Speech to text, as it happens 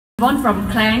Born from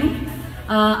Klang.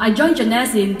 I joined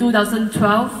Jeunesse in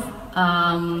 2012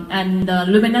 and the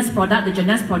Luminous product, the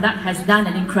Jeunesse product has done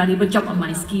an incredible job on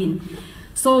my skin.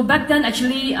 So back then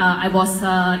actually I was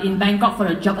in Bangkok for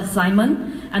a job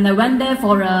assignment and I went there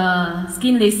for a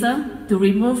skin laser to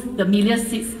remove the miliar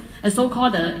cysts, a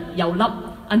so-called yao lap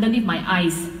underneath my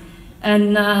eyes.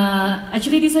 And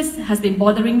actually this has been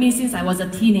bothering me since I was a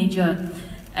teenager.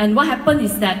 And what happened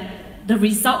is that the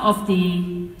result of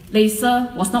the laser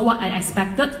was not what I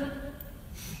expected.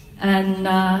 And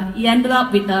it ended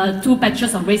up with 2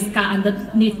 patches of red scar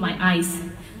underneath my eyes.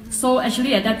 So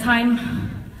actually at that time,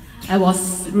 I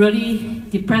was really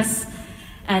depressed.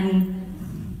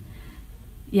 And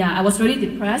yeah, I was really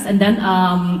depressed. And then,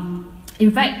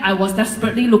 in fact, I was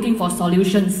desperately looking for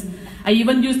solutions. I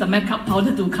even used the makeup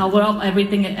powder to cover up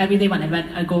everything every day when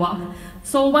I go out.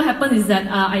 So what happened is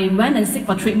that I went and seek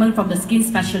for treatment from the skin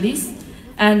specialist.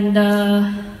 And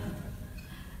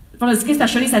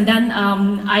then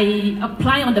I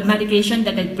applied on the medication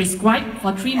that they prescribed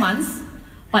for 3 months,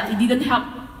 but it didn't help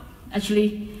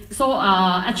actually. So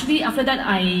actually after that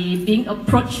I being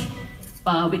approached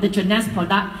with the Jeunesse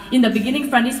product. In the beginning,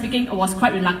 frankly speaking, I was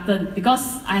quite reluctant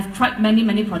because I have tried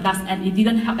many products and it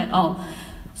didn't help at all.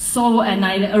 So, and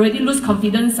I already lose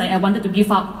confidence, I wanted to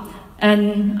give up.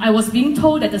 And I was being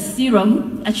told that the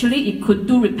serum, actually it could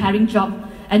do repairing job.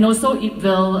 And also it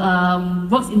will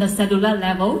works in the cellular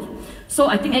level. So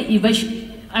I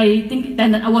think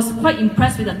then I was quite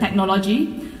impressed with the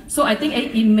technology. So I think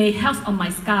it may help on my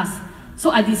scars.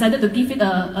 So I decided to give it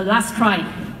a last try.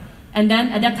 And then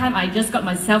at that time I just got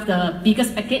myself the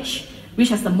biggest package, which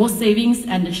has the most savings,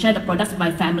 and share the products with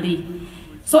my family.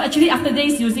 So actually after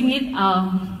days using it,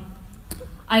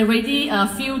 I already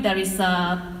feel there is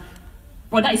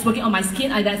product is working on my skin.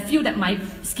 I feel that my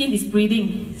skin is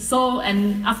breathing. So,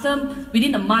 and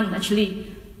within a month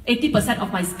actually, 80%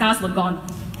 of my scars were gone.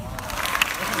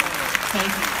 Okay.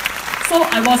 So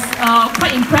I was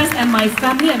quite impressed, and my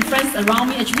family and friends around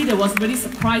me, actually they was really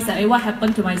surprised at what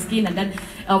happened to my skin. And then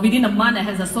within a month it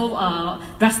has a so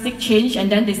drastic change,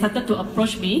 and then they started to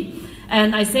approach me.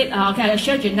 And I said, okay, I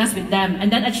share Jeunesse with them.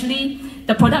 And then actually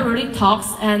the product really talks,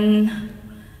 and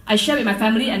I share with my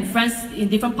family and friends in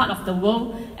different parts of the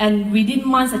world, and within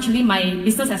months actually my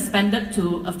business has expanded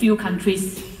to a few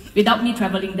countries without me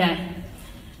traveling there.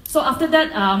 So after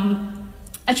that,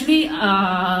 actually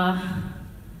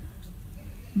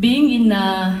being in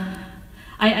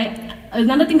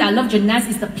another thing that I love Jeunesse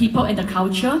is the people and the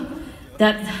culture,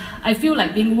 that I feel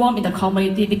like being warm in the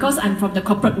community because I'm from the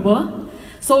corporate world.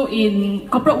 So in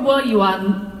corporate world you are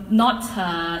not,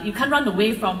 you can't run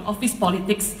away from office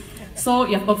politics. So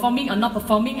you're performing or not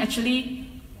performing, actually,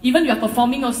 even you're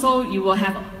performing also, you will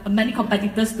have many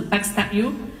competitors to backstab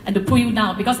you and to pull you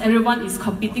down because everyone is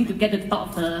competing to get to the top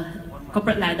of the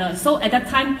corporate ladder. So at that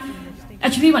time,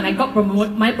 actually when I got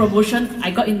my promotion,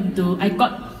 I got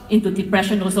into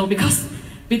depression also because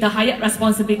with the higher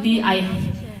responsibility, I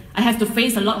have to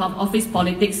face a lot of office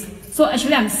politics. So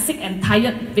actually I'm sick and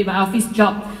tired with my office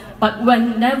job. But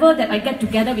whenever that I get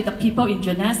together with the people in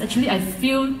Jeunesse, actually I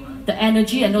feel the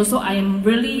energy, and also I am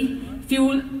really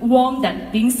feel warm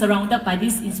that being surrounded by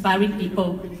these inspiring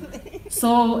people.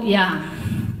 So yeah,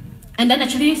 and then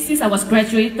actually since I was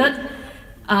graduated,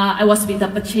 I was with the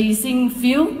purchasing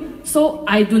field, so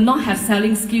I do not have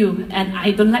selling skill and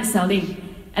I don't like selling.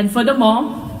 And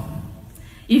furthermore,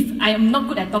 if I am not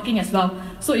good at talking as well,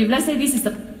 so if let's say this is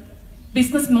the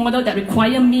business model that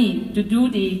require me to do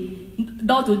the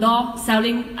door-to-door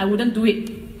selling, I wouldn't do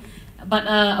it. But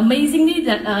amazingly,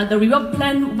 that the reward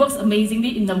plan works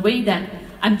amazingly in the way that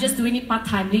I'm just doing it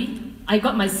part-timely. I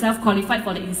got myself qualified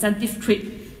for the incentive trip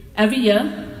every year,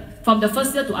 from the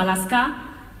first year to Alaska,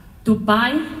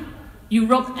 Dubai,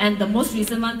 Europe, and the most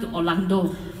recent one to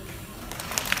Orlando,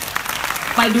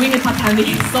 by doing it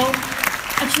part-timely. So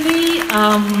actually,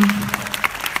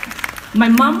 my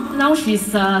mom, now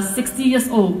she's 60 years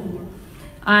old.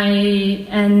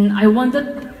 I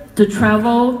wanted to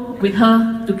travel with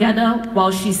her together while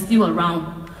she's still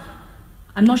around.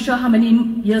 I'm not sure how many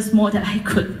years more that I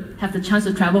could have the chance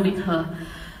to travel with her.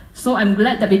 So I'm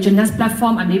glad that with Jeunesse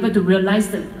platform, I'm able to realize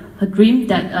her dream,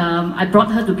 that I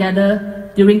brought her together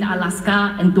during the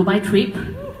Alaska and Dubai trip.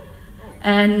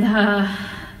 And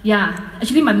yeah,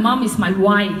 actually my mom is my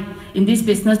why in this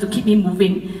business to keep me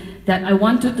moving. That I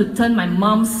wanted to turn my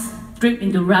mom's dream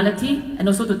into reality, and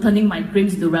also to turning my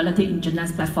dreams into reality in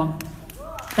Jeunesse platform.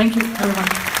 Thank you, everyone.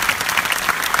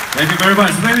 Thank you very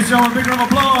much. Ladies and gentlemen, big round of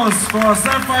applause for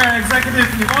Sapphire Executive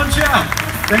Yvonne Chia.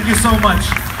 Thank you so much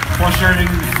for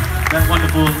sharing that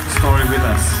wonderful story with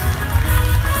us.